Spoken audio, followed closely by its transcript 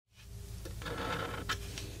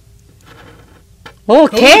Oh,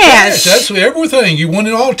 cash. That's everything. You won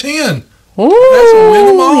it all 10. Ooh, That's a win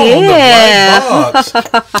them all yeah. on the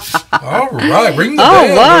black box. All right, ring the All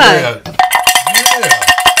bell right. for that.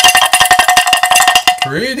 Yeah.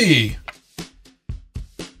 Pretty.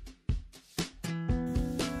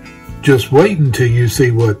 Just wait until you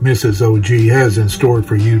see what Mrs. OG has in store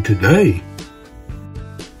for you today.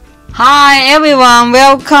 Hi everyone,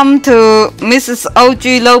 welcome to Mrs.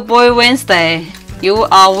 OG Lowboy Wednesday. You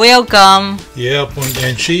are welcome. Yep,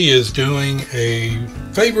 and she is doing a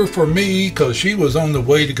favor for me because she was on the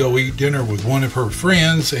way to go eat dinner with one of her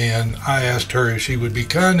friends, and I asked her if she would be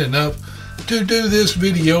kind enough to do this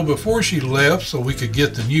video before she left so we could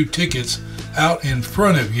get the new tickets out in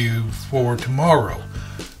front of you for tomorrow.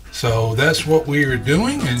 So that's what we are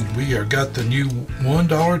doing, and we are got the new $1,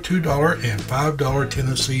 $2, and $5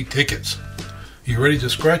 Tennessee tickets. You ready to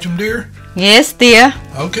scratch them, dear? Yes, dear.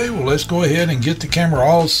 Okay, well, let's go ahead and get the camera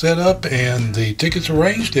all set up and the tickets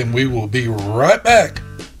arranged, and we will be right back.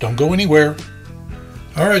 Don't go anywhere.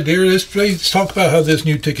 All right, dear, let's talk about how this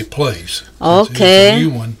new ticket plays. Okay. It's a new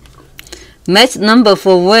one. Match number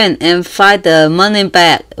for win and find the money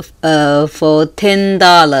back for $10.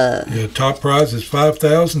 Yeah, top prize is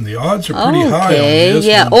 $5,000. The odds are pretty high on this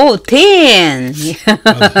yeah. one. Oh, 10. It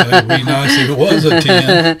would be nice if it was a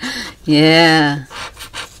 10. Yeah.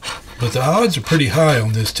 But the odds are pretty high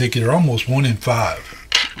on this ticket. They're almost 1 in 5.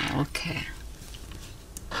 Okay.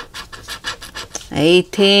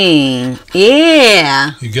 18.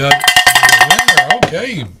 Yeah. You got a winner.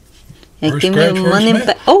 Okay. First Give scratch, me first money match.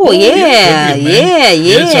 back. Oh, yeah. Yeah.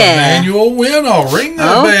 It's a manual win. I'll ring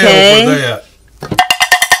that bell for that.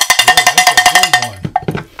 Yeah, that's a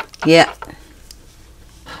good one. Yeah.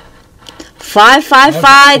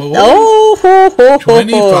 555. Oh,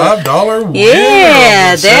 $25 winner.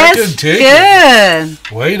 Yeah, of the that's second ticket.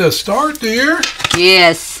 good. Way to start, dear.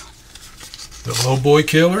 Yes. The Lowboy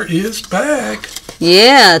Killer is back.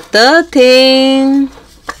 Yeah, 13.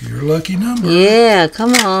 Your lucky number. Yeah,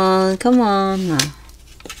 come on, come on now.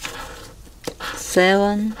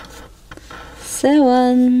 7.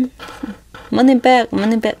 Money back,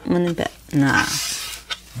 money back, money back. Nah.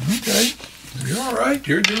 Okay. You're all right.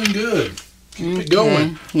 You're doing good. Keep it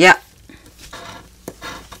going. Yeah.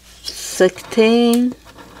 16.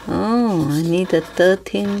 Oh, I need a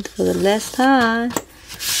 13 for the last time.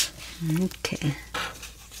 Okay.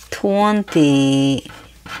 20.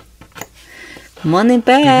 Money Give it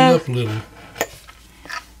back. up a little.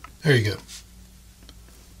 There you go.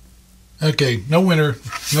 Okay, no winner.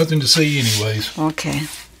 Nothing to see anyways. Okay.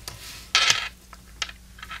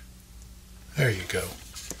 There you go.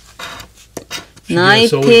 She 19. gets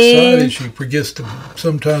so excited she forgets to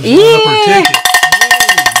sometimes line up her ticket.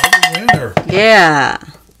 Yay, another winner. Yeah.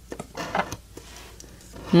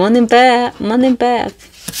 Money back, money back.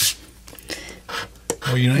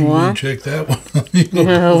 Oh, you ain't going to check that one.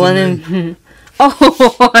 One in,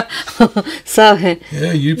 oh, sorry.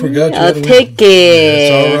 Yeah, you forgot you A had to win. ticket.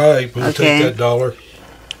 That's all right. We'll Okay. take that $1.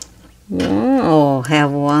 Oh,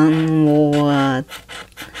 have one more.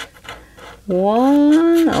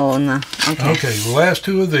 One. Oh, no. Okay. Okay, the last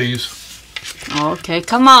two of these. Okay,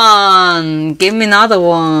 come on. Give me another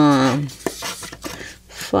one.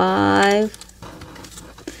 5.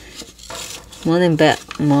 Money back.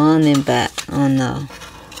 Money back. Oh, no.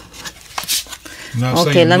 You're not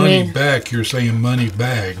saying money back, you're saying money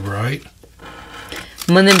bag, right?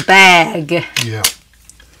 Money bag. Yeah.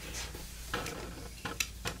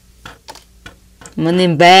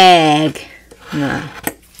 Money bag. No.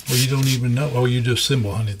 Well, you don't even know. Oh, you just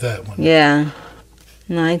symbol hunted that one. Yeah.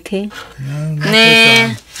 90. No, not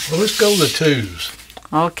this time. Well, let's go the 2s.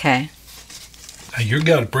 Okay. Now, you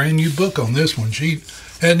got a brand new book on this one. She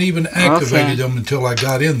hadn't even activated them until I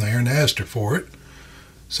got in there and asked her for it.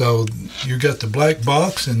 So you got the black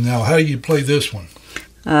box, and now how do you play this one?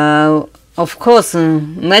 Of course,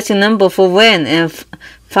 matching number for win and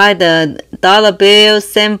find the dollar bill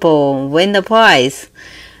sample, win the prize.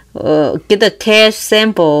 Get the cash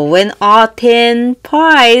sample, win all 10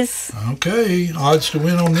 prize. Okay, odds to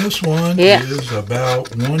win on this one is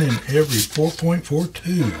about 1 in every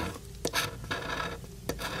 4.42.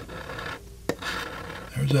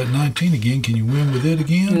 There's that 19 again. Can you win with it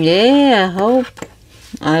again? Yeah, I hope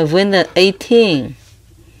I win the 18.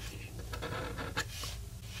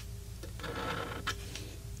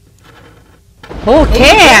 Oh,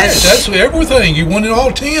 cash! That's everything. You won it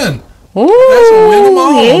all 10. Ooh, That's a win them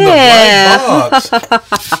all yeah. on the black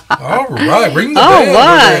box. All right, ring the bell for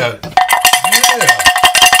that.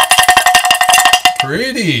 Yeah.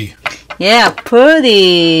 Pretty. Yeah,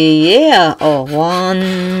 pretty. Yeah. Oh, 1.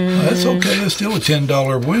 That's okay. It's still a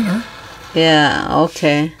 $10 winner. Yeah,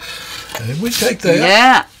 okay. And we take that.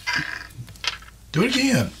 Yeah. Do it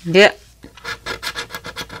again. Yeah.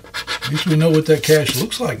 At least we know what that cash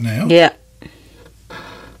looks like now. Yeah.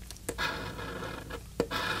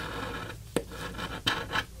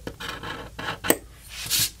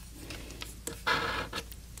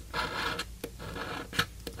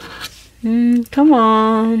 Come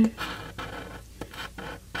on.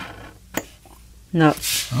 No.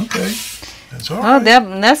 Okay. That's all Oh, right.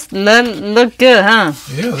 that's look good, huh?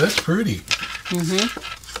 Yeah, that's pretty.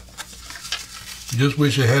 Just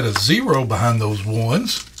wish it had a 0 behind those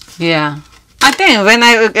ones. Yeah. I think when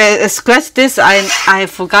I scratched this, I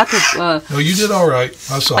forgot to. No, you did all right.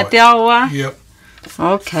 I saw I it. did all right? Yep.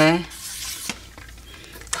 Okay.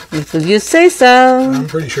 If you say so. I'm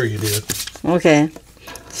pretty sure you did. Okay.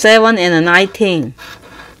 7 and a 19.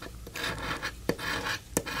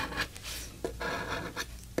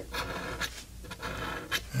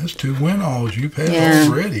 That's 2 win-alls you've had Yeah.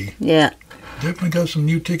 already. Yeah. Definitely got some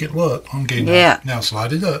new ticket luck. Okay, Yeah. now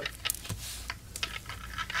slide it up.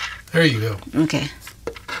 There you go. Okay.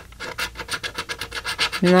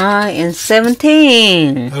 9 and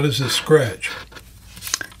 17. How does this scratch?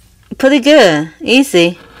 Pretty good.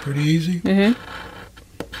 Easy. Pretty easy?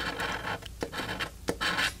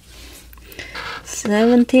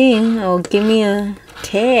 17. Oh, give me a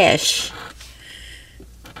cash.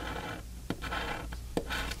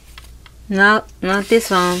 No, not this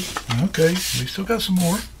one. Okay, we still got some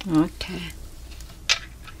more. Okay.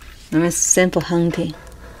 Let me simple hunting.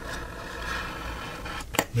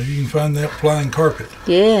 Maybe you can find that flying carpet.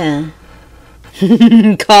 Yeah.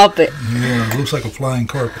 Carpet. Yeah, it looks like a flying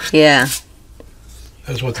carpet. Yeah.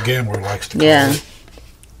 That's what the gambler likes to call Yeah. it.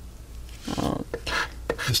 Oh.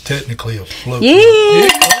 It's technically a float. Yeah.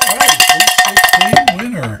 All right, 16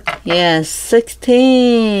 winner. Yeah,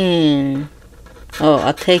 16. Oh,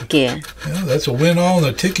 I'll take it. Yeah, that's a win-all and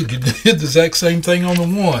a ticket. You did the exact same thing on the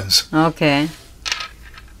ones. Okay.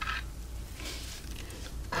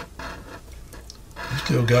 You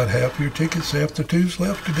still got half your tickets after 2's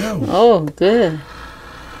left to go. Oh, good.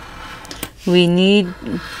 We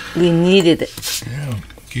needed it. Yeah,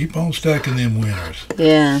 keep on stacking them winners.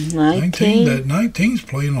 Yeah, 19, 19. that 19's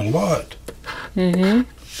playing a lot.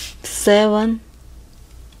 7.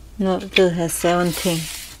 No, this has 17.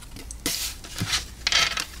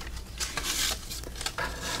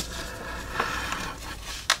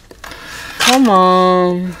 Come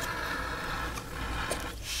on.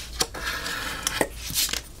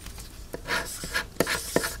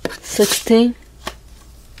 $16.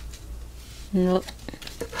 No.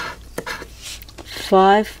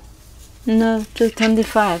 5. No, just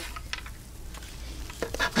 25.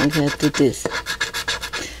 Okay, do this.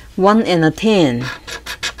 1 and a 10.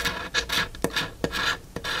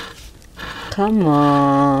 Come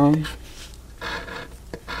on.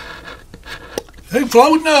 Hey,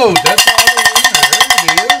 float nose. That's all the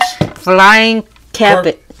winner. There it is. Flying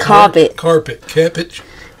carpet. Carpet. Carpet. Cabbage.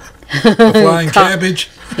 A flying cabbage.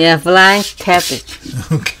 Yeah, flying cabbage.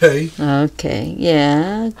 Okay. Okay,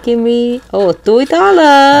 yeah. Give me $3. All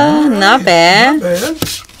right, Not bad. Not bad.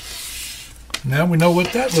 Now we know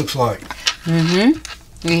what that looks like.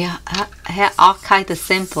 We have all kinds of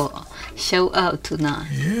sample show up tonight.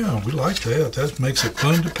 Yeah, we like that. That makes it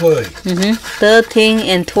fun to play. 13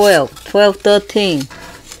 and 12. 12, 13.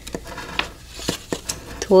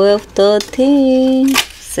 12, 13.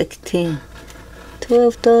 16.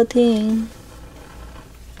 12, 13.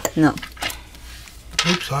 No,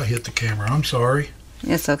 Oops, I hit the camera. I'm sorry.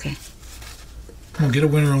 it's okay. I'm going to get a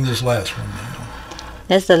winner on this last one now.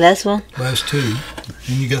 That's the last one? Last 2.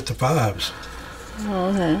 And you got the 5s.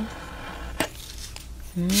 Okay.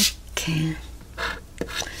 Okay.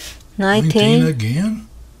 19 19. again?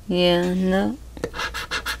 Yeah, no.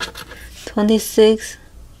 26.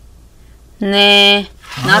 Nah,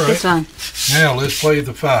 not this one. Now let's play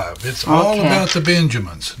the 5. It's all Okay. about the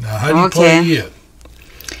Benjamins. Now, how do you Okay. play it?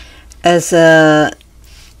 As a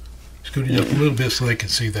Scoot it up a little bit so they can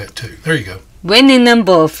see that too. There you go. winning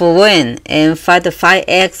number for win and find the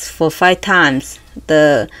 5x for 5 times.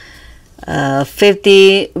 The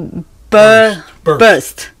 50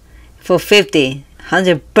 burst for 50.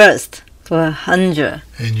 100 burst for 100.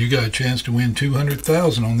 And you got a chance to win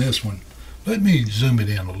 200,000 on this one. Let me zoom it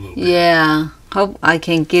in a little bit. Yeah, hope I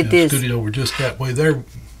can get Now, this. scoot it over just that way. There,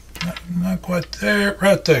 not quite there.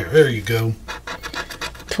 Right there. There you go.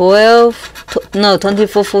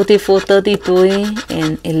 24, 44, 33,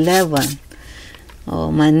 and 11. Oh,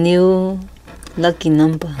 my new lucky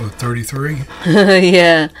number. Oh, 33.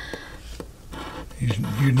 Yeah.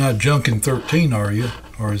 You're not junking 13, are you?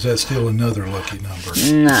 Or is that still another lucky number?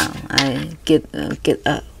 No, I get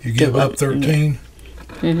up. You give up 13?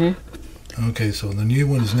 Okay, so the new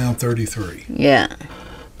one is now 33. Yeah.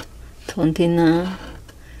 29,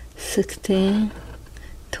 16,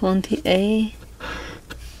 28,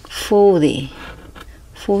 40,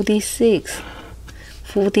 46,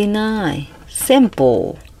 49.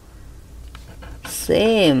 Simple.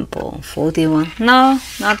 41. No,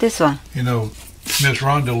 not this one. You know, Miss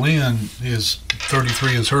Rhonda Lynn is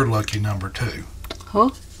 33 is her lucky number too.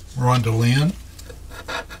 Who? Rhonda Lynn,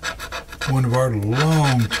 one of our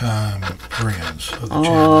longtime friends of the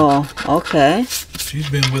channel. Oh, okay. She's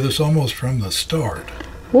been with us almost from the start.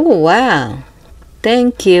 Oh, wow.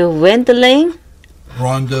 Thank you. Wendling?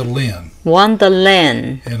 Rhonda Lynn.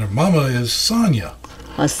 Wonderland. And her mama is Sonia.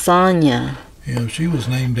 Sonia. You know, she was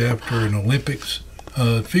named after an Olympics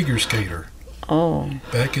figure skater Oh.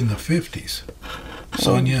 back in the 50s.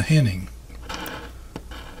 Sonia Henning.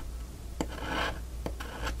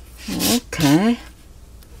 Okay.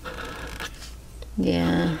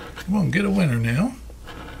 Yeah. Come on, get a winner now.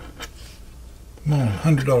 Come on,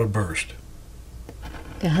 $100 burst.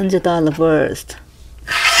 The $100 burst.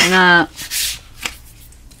 Now,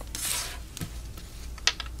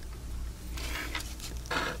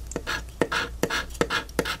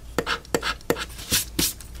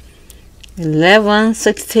 $11,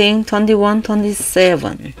 $16, $21,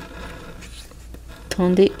 $27,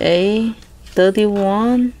 $28,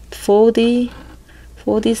 $31, $40,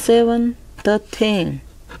 $47, $13,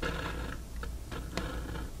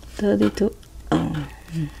 $32. Oh,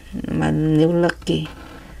 my new lucky.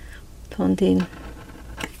 20,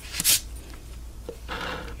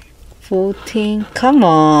 14. Come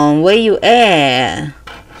on, where you at?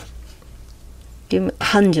 Give me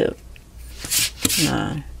 100. No.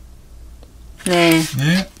 Nah.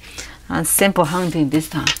 Yeah. I'm simple hunting this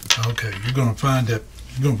time. Okay, you're gonna find that.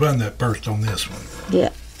 You're gonna find that burst on this one. Yeah.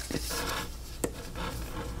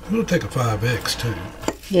 We'll take a 5X too.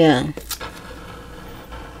 Yeah.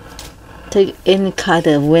 Take any kind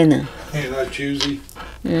of winner. Hey, not choosy.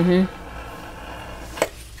 I'm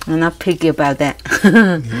not picky about that.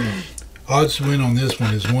 Yeah. Odds to win on this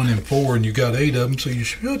one is 1 in 4, and you got 8 of them, so you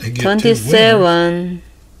should get 27.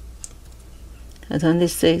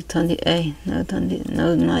 26, 28. No, 20.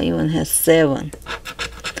 No, not even has 7.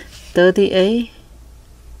 38.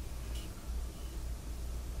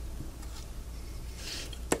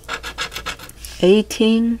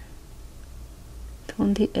 18.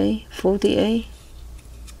 28. 48.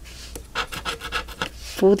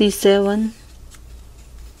 47.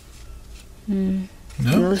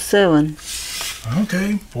 No 7.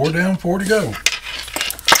 Okay, 4 down, 4 to go.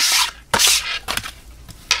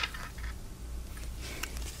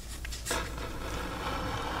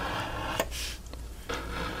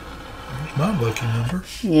 There's my lucky number.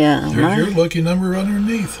 Yeah. There's your lucky number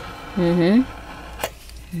underneath. Okay.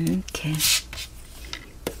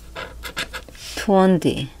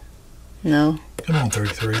 20. No. Come on,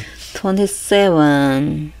 33.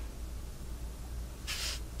 27.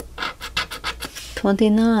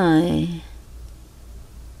 29.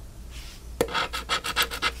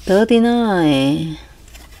 39.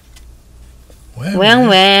 Well,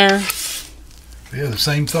 Well. yeah, the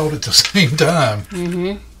same thought at the same time.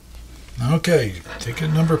 Okay,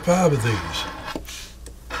 ticket number 5 of these.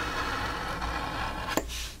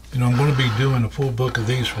 You know, I'm going to be doing a full book of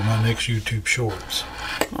these for my next YouTube shorts.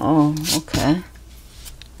 Oh, okay.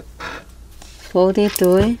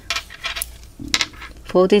 43.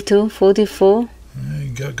 42, 44. You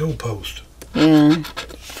got goalpost. Yeah.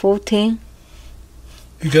 14.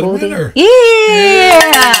 You got 40. a winner. Yeah!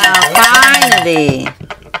 Finally.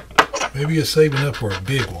 Maybe you're saving up for a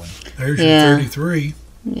big one. There's Yeah. your 33.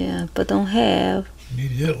 Yeah, but don't have. You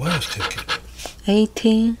need that last ticket.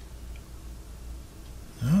 18.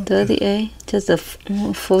 Okay. 38. Just a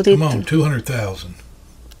 42. Come on, 200,000.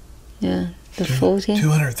 Yeah, the 14.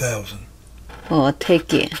 200,000. Oh, I'll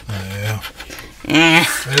take it. Yeah, Eh.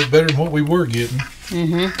 that's better than what we were getting.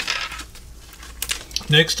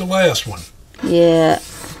 Next to last one. Yeah.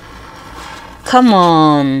 Come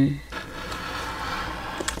on.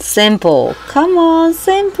 Simple. Come on,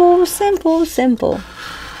 simple, simple, simple.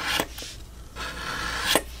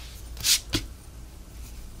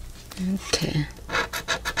 Okay.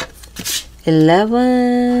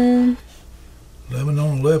 11. 11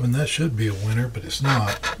 on 11, that should be a winner, but it's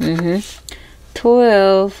not.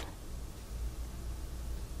 12.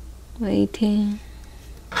 18.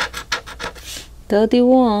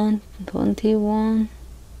 31. 21.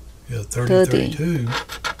 Yeah, 30, 32.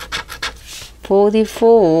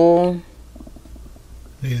 44.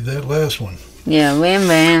 Needed that last one. Yeah,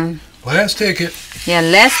 man. Last ticket, Yeah,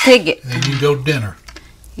 let's take it. and then you can go to dinner.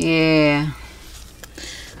 Yeah.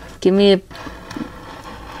 Give me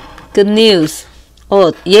Good news.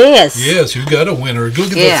 Oh, yes. Yes, you got a winner.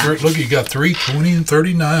 Look at look, you got 3 20 and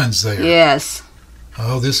 39s there. Yes.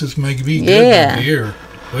 Oh, this is maybe good, Yeah. dear.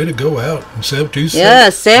 Way to go out. 7 Yeah,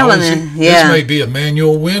 7. This may be a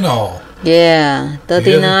manual win all. Yeah.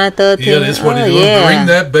 39, 13. Yeah, that's what oh, it is. yeah. Ring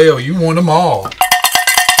that bell. You won them all.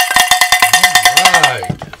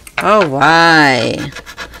 All right.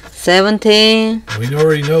 17. We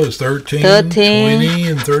already know it's 13, 20,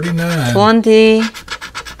 and 39. 20.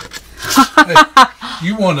 Hey,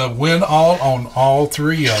 you want to win all on all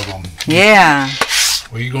 3 of them. Yeah.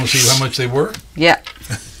 Well, you going to see how much they were? Yeah.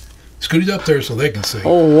 Scoot it up there so they can see.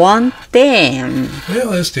 Oh, 1 damn.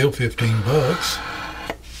 Well, that's still $15.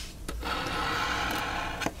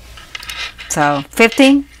 So,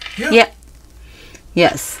 15? Yeah.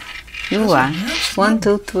 Yes. You are. 1,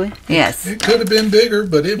 2, 3. Yes. It could have been bigger,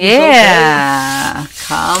 but it was Yeah.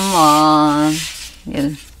 Come on.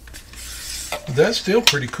 Yeah. okay. That's still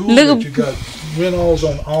pretty cool Look, that you got win-alls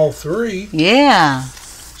on all 3. Yeah.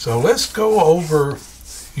 So let's go over,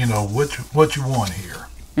 you know, what you want here.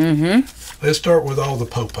 Mm-hmm. Let's start with all the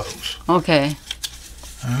popos. Okay.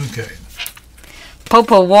 Okay.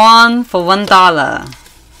 Popo 1 for $1.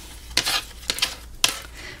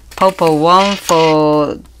 Popo 1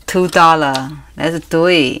 for $2. That's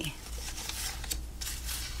 3.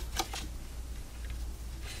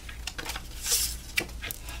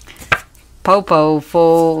 Popo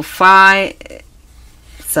for 5,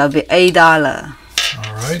 so it'll be $8.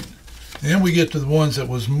 All right. Then we get to the ones that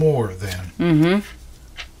was more then. Mm-hmm.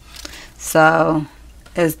 So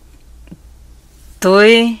it's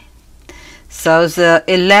 3, so it's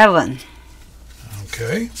 11.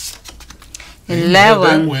 Okay.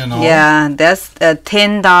 11. Yeah, that's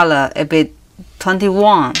 $10. It'll be 21.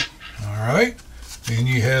 All right. Then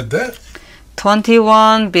you had that.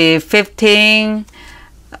 21 be 15.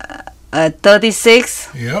 36.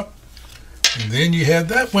 Yep. And then you had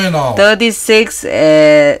that win all. 36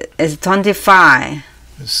 is 25.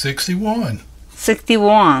 It's 61.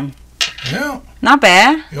 61. Yeah. Not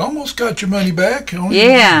bad. You almost got your money back.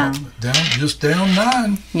 Yeah. Just down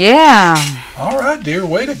 9. Yeah. All right, dear.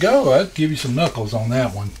 Way to go. I'd give you some knuckles on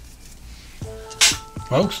that one.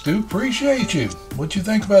 Folks, do appreciate you. What you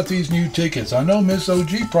think about these new tickets? I know Miss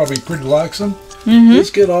OG probably pretty likes them. Mm-hmm. Let's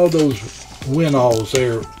get all those win-alls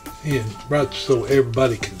there in right so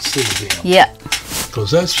everybody can see them. Yeah.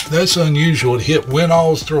 Because that's unusual to hit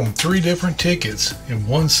win-alls from 3 different tickets in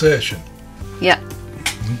one session. Yeah.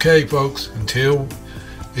 Okay, folks.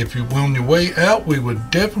 If you're on your way out, we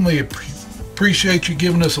would definitely appreciate you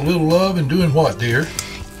giving us a little love and doing what, dear?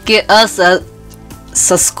 Give us a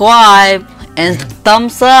subscribe and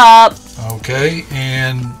thumbs up. Okay,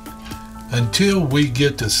 and until we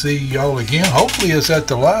get to see y'all again, hopefully it's at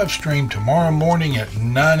the live stream tomorrow morning at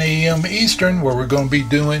 9 a.m. Eastern, where we're going to be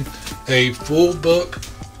doing a full book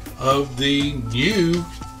of the new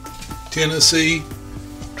Tennessee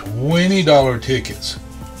 $20 tickets.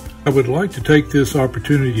 I would like to take this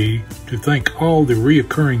opportunity to thank all the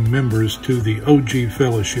reoccurring members to the OG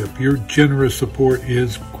Fellowship. Your generous support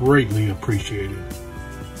is greatly appreciated.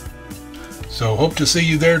 So hope to see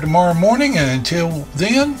you there tomorrow morning, and until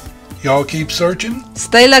then, y'all keep searching.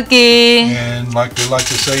 Stay lucky. And like we like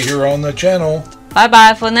to say here on the channel,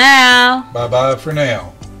 Bye-bye for now. bye-bye for now.